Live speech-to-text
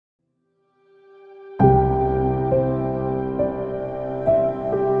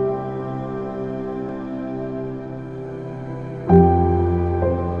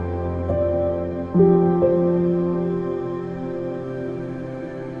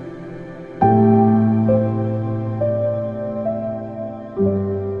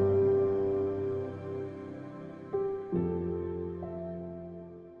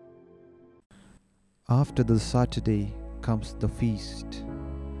After the Saturday comes the feast.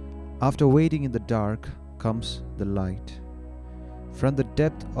 After waiting in the dark comes the light. From the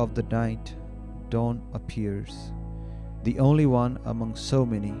depth of the night, dawn appears, the only one among so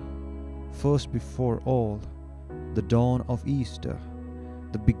many. First before all, the dawn of Easter,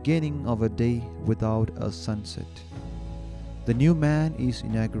 the beginning of a day without a sunset. The new man is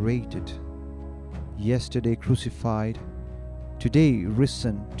inaugurated. Yesterday crucified, today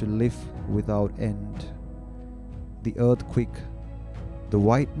risen to live without end. The earthquake, the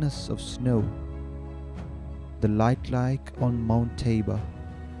whiteness of snow, the light like on Mount Tabor,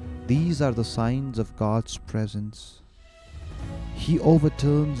 these are the signs of God's presence. He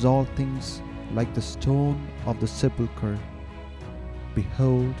overturns all things like the stone of the sepulchre.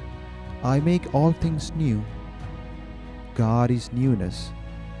 Behold, I make all things new. God is newness.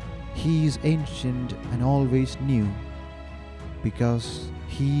 He is ancient and always new, because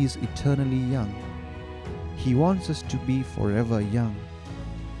He is eternally young. He wants us to be forever young.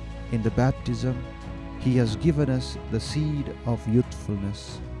 In the baptism, He has given us the seed of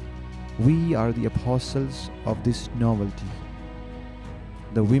youthfulness. We are the apostles of this novelty.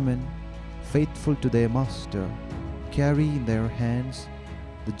 The women, faithful to their master, carry in their hands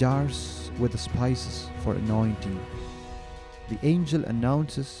the jars with the spices for anointing. The angel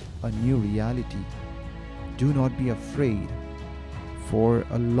announces a new reality. Do not be afraid. For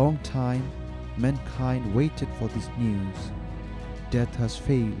a long time, mankind waited for this news. Death has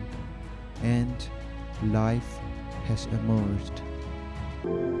failed, and life has emerged.